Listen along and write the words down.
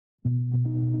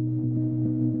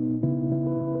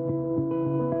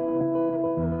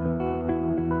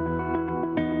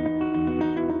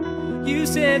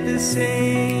said the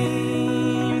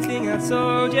same thing I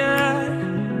told ya.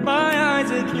 My eyes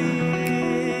are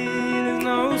clear, there's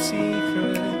no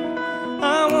secret.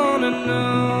 I wanna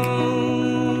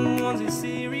know, was it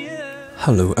serious?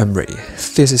 Hello, I'm Ray.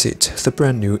 This is it, the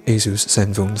brand new Asus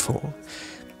Zenfone 4.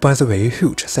 By the way,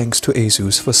 huge thanks to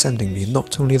Asus for sending me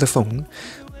not only the phone,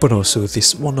 but also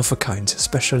this one-of-a-kind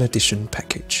special edition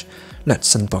package.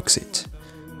 Let's unbox it.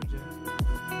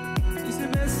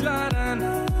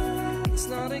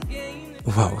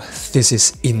 Wow, this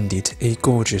is indeed a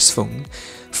gorgeous phone.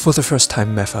 For the first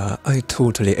time ever, I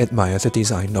totally admire the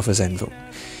design of a Zenfone.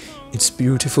 It's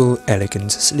beautiful,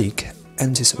 elegant, sleek,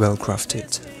 and is well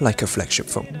crafted, like a flagship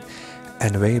phone.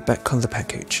 Anyway, back on the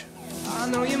package.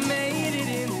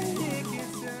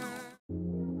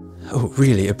 Oh,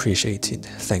 really appreciate it,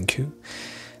 thank you.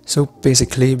 So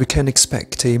basically, we can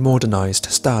expect a modernized,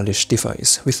 stylish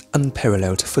device with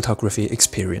unparalleled photography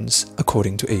experience,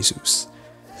 according to Asus.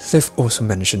 They've also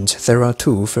mentioned there are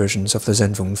two versions of the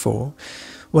Zenfone 4.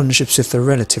 One ships with the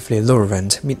relatively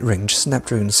lower-end mid-range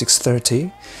Snapdragon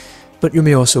 630, but you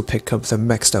may also pick up the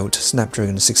maxed-out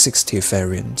Snapdragon 660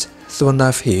 variant. The one I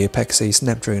have here packs a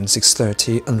Snapdragon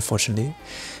 630, unfortunately,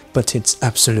 but it's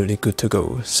absolutely good to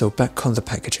go, so back on the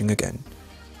packaging again.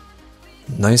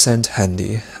 Nice and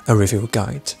handy, a review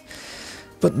guide.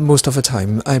 But most of the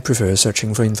time, I prefer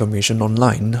searching for information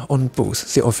online on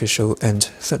both the official and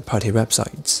third-party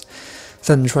websites,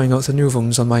 then trying out the new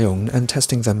phones on my own and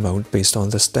testing them out based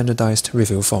on the standardized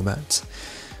review format.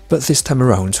 But this time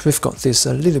around, we've got this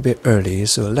a little bit early,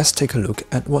 so let's take a look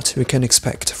at what we can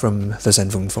expect from the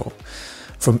Zenfone 4,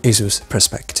 from Asus'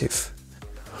 perspective.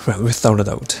 Well, without a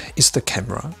doubt, it's the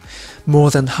camera.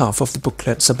 More than half of the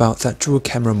booklet's about that dual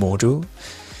camera module.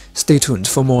 Stay tuned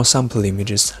for more sample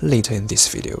images later in this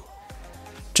video.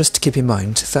 Just keep in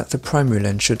mind that the primary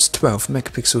lens shoots 12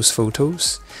 megapixels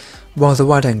photos, while the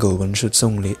wide-angle one shoots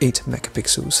only 8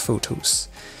 megapixels photos,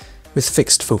 with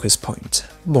fixed focus point.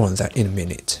 More on that in a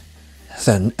minute.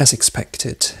 Then, as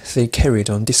expected, they carried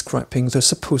on describing the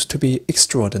supposed to be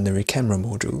extraordinary camera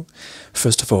module.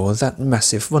 First of all, that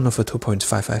massive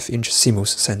 1/2.55-inch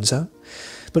CMOS sensor,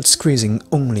 but squeezing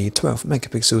only 12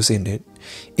 megapixels in it,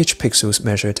 each pixel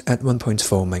measured at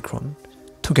 1.4 micron.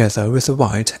 Together with a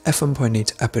wide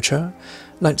f1.8 aperture,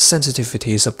 light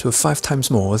sensitivity is up to 5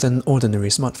 times more than ordinary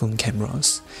smartphone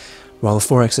cameras, while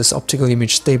 4-axis optical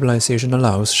image stabilization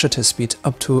allows shutter speed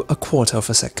up to 1/4 of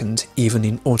a second even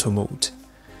in auto mode.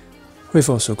 We've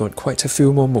also got quite a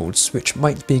few more modes which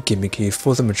might be gimmicky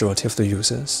for the majority of the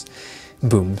users.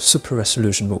 Boom, super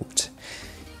resolution mode.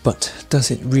 But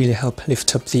does it really help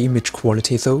lift up the image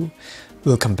quality though?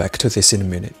 We'll come back to this in a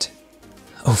minute.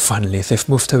 Oh, finally, they've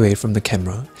moved away from the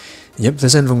camera. Yep, the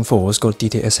Zenfone 4's got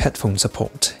DTS headphone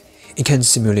support. It can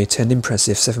simulate an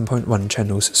impressive 7.1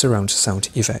 channels surround sound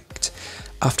effect.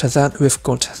 After that, we've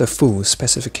got the full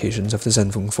specifications of the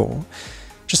Zenfone 4.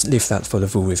 Just leave that for the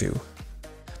full review.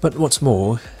 But what's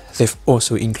more, they've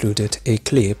also included a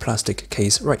clear plastic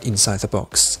case right inside the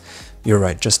box. You're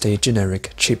right, just a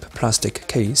generic cheap plastic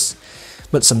case.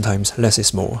 But sometimes less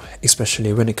is more,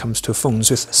 especially when it comes to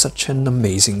phones with such an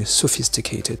amazing,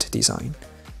 sophisticated design.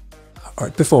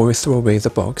 Alright, before we throw away the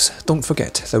box, don't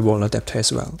forget the wall adapter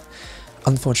as well.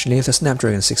 Unfortunately, the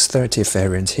Snapdragon 630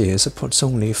 variant here supports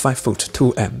only 5V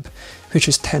 2A, which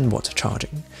is 10W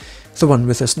charging. The one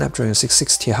with the Snapdragon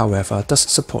 660, however, does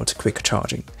support quick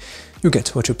charging. You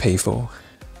get what you pay for.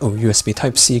 Oh, USB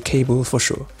Type-C cable for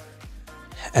sure.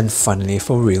 And finally,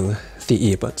 for real, the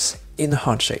earbuds, in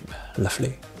heart shape,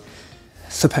 lovely.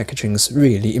 The packaging's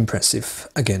really impressive,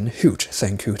 again, huge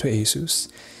thank you to Asus.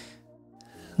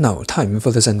 Now, time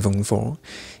for the Zenfone 4.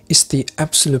 It's the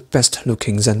absolute best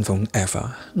looking Zenfone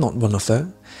ever, not one of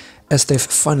the, as they've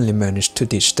finally managed to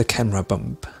ditch the camera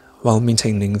bump, while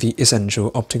maintaining the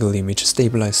essential optical image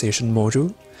stabilization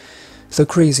module. The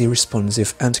crazy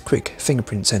responsive and quick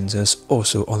fingerprint sensors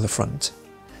also on the front.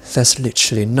 There's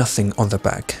literally nothing on the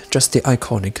back, just the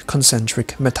iconic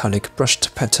concentric metallic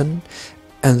brushed pattern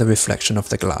and the reflection of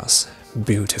the glass.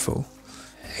 Beautiful.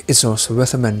 It's also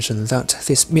worth a mention that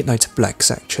this midnight black's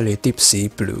actually deep sea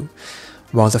blue,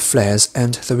 while the flares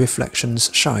and the reflections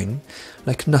shine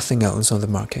like nothing else on the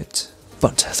market.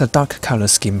 But the dark color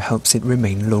scheme helps it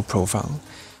remain low profile.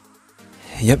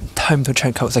 Yep, time to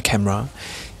check out the camera.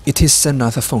 It is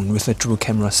another phone with a dual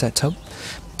camera setup,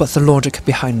 but the logic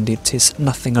behind it is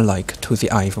nothing alike to the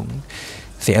iPhone.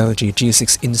 The LG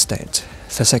G6 instead,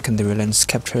 the secondary lens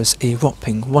captures a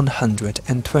whopping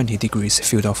 120 degrees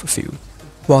field-of view,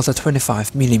 while the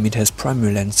 25mm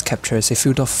primary lens captures a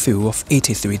field-of view of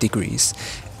 83 degrees,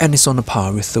 and is on a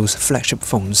par with those flagship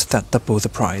phones that double the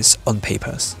price on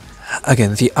papers.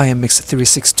 Again, the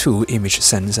IMX362 image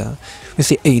sensor, with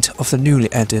the aid of the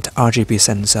newly added RGB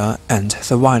sensor and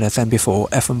the wider than before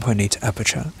f1.8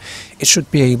 aperture, it should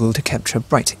be able to capture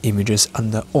bright images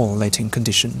under all lighting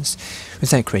conditions,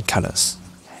 with accurate colors.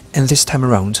 And this time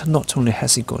around, not only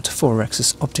has it got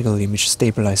 4-axis optical image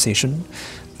stabilization,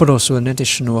 but also an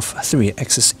additional of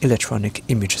 3-axis electronic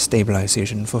image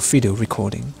stabilization for video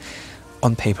recording.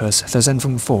 On papers, the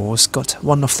Zenfone 4's got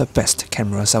one of the best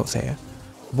cameras out there.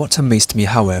 What amazed me,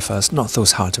 however, is not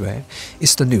those hardware,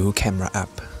 is the new camera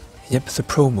app. Yep, the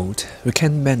Pro mode, we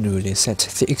can manually set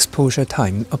the exposure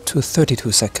time up to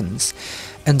 32 seconds,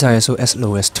 and ISO as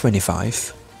low as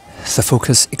 25. The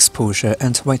focus, exposure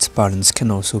and white balance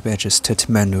can also be adjusted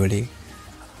manually.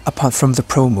 Apart from the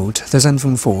Pro mode, the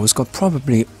Zenfone 4's got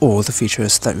probably all the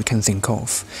features that we can think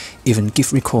of, even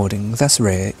GIF recording that's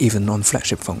rare even on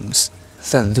flagship phones.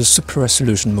 Then the super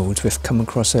resolution mode we've come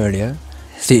across earlier.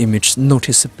 The image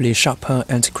noticeably sharper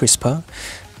and crisper,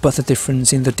 but the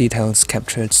difference in the details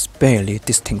captured is barely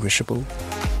distinguishable.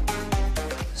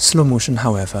 Slow motion,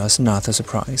 however, is another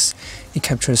surprise. It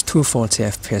captures 240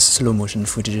 FPS slow motion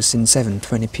footages in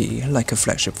 720p like a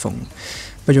flagship phone,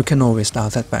 but you can always dial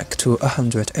that back to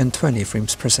 120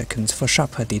 frames per second for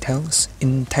sharper details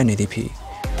in 1080p.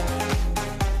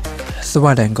 The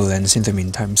wide-angle lens in the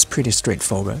meantime is pretty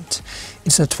straightforward.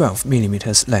 It's a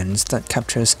 12mm lens that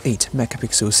captures 8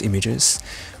 megapixels images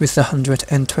with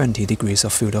 120 degrees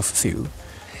of field of view.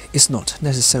 It's not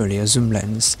necessarily a zoom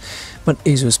lens, but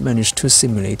Asus managed to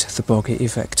simulate the bokeh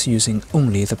effect using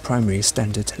only the primary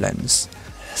standard lens.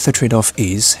 The trade-off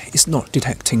is not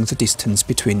detecting the distance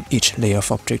between each layer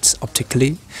of objects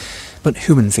optically, but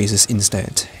human faces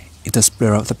instead. It does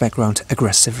blur out the background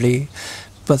aggressively,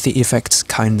 but the effect's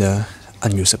kinda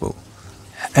unusable.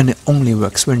 And it only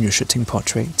works when you're shooting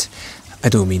portrait. I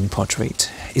don't mean portrait,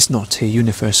 it's not a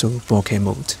universal bokeh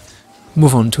mode.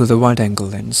 Move on to the wide-angle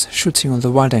lens. Shooting on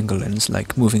the wide-angle lens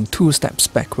like moving 2 steps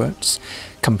backwards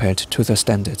compared to the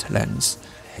standard lens.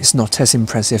 It's not as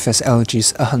impressive as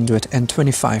LG's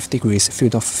 125 degrees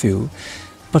field of view,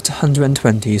 but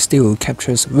 120 still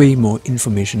captures way more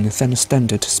information than a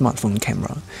standard smartphone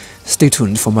camera. Stay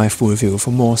tuned for my full review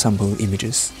for more sample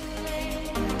images.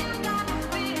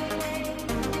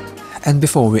 And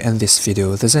before we end this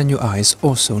video, the Zen UI is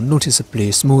also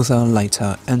noticeably smoother,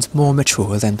 lighter and more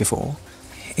mature than before.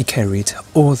 It carried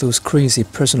all those crazy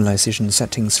personalization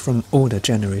settings from older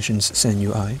generations Zen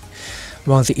UI,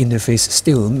 while the interface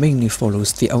still mainly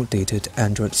follows the outdated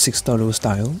Android 6.0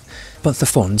 style, but the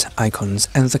font, icons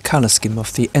and the color scheme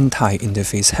of the entire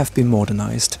interface have been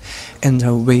modernized and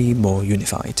are way more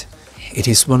unified. It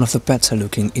is one of the better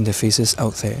looking interfaces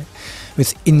out there,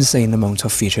 with insane amount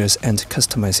of features and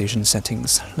customization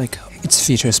settings, like its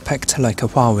features packed like a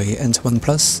Huawei and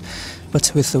OnePlus,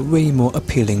 but with a way more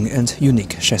appealing and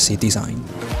unique chassis design.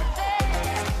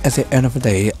 At the end of the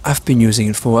day, I've been using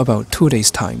it for about 2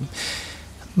 days time.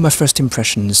 My first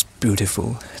impression is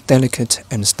beautiful, delicate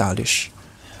and stylish.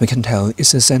 We can tell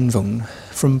it's a Zenfone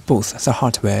from both the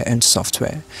hardware and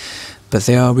software, but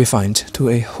they are refined to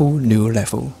a whole new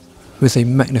level. With a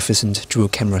magnificent dual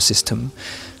camera system,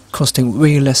 costing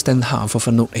way less than half of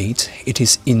a Note 8, it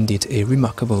is indeed a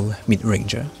remarkable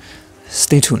mid-ranger.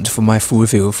 Stay tuned for my full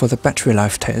review for the battery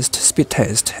life test, speed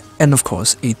test, and of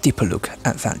course a deeper look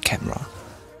at that camera.